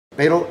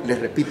pero les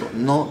repito,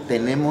 no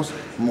tenemos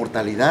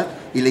mortalidad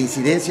y la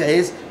incidencia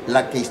es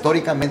la que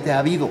históricamente ha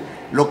habido.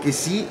 Lo que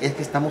sí es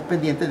que estamos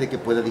pendientes de que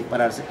pueda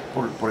dispararse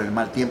por el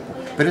mal tiempo.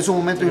 Pero en su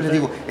momento yo les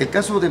digo, el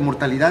caso de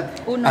mortalidad,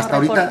 hasta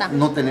ahorita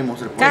no tenemos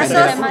reporte.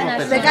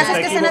 ¿De casos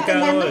que están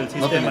atendiendo?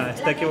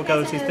 Está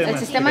equivocado el sistema. El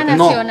Sistema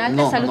Nacional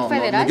de Salud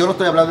Federal. Yo no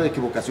estoy hablando de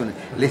equivocaciones.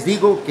 Les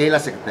digo que la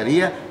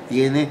Secretaría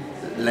tiene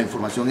la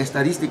información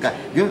estadística.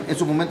 Yo en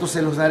su momento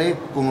se los daré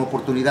con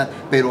oportunidad,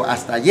 pero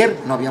hasta ayer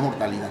no había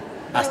mortalidad.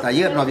 Hasta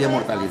ayer no había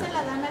mortalidad.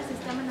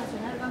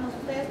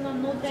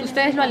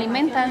 Ustedes lo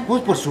alimentan.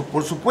 Pues por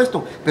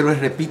supuesto, pero les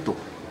repito,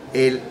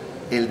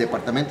 el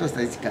Departamento de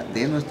Estadística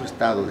de nuestro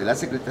estado, de la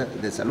Secretaría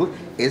de Salud,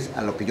 es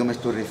a lo que yo me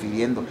estoy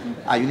refiriendo.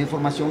 Hay una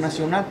información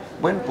nacional,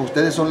 bueno, pues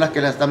ustedes son las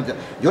que la están...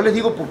 Yo les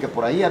digo porque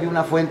por ahí había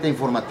una fuente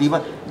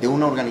informativa de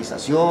una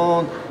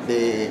organización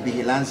de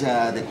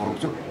vigilancia de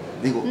corrupción.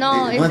 Digo,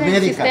 no es médica,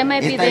 el sistema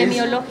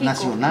epidemiológico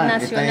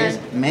nacional. Esta es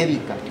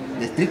médica,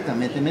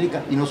 estrictamente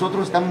médica, y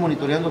nosotros estamos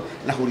monitoreando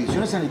las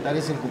jurisdicciones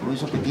sanitarias, el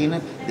compromiso que tienen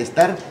de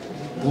estar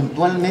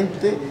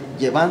puntualmente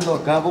llevando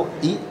a cabo.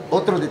 Y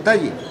otro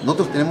detalle,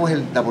 nosotros tenemos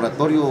el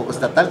laboratorio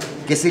estatal,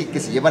 que es el que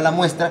se lleva la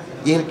muestra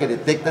y es el que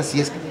detecta si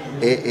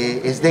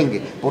es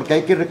dengue, porque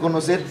hay que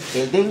reconocer,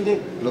 el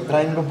dengue lo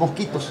traen los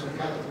mosquitos,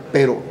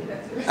 pero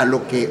a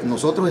lo que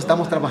nosotros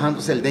estamos trabajando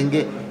es el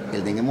dengue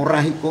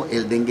hemorrágico,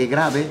 el dengue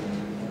grave,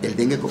 el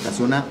dengue que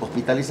ocasiona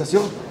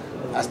hospitalización.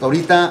 Hasta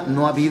ahorita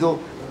no ha habido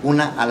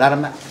una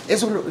alarma,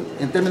 eso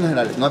en términos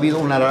generales, no ha habido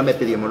una alarma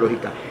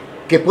epidemiológica.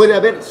 ¿Que puede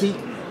haber? Sí,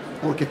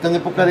 porque está en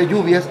época de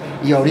lluvias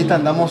y ahorita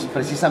andamos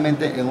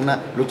precisamente en una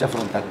lucha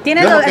frontal.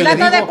 ¿Tiene el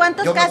dato de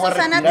cuántos casos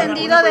han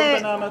atendido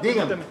de...?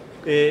 Dígame.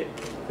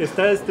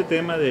 Está este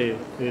tema de,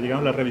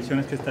 digamos, las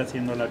revisiones que está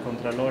haciendo la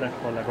Contralora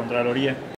o la Contraloría.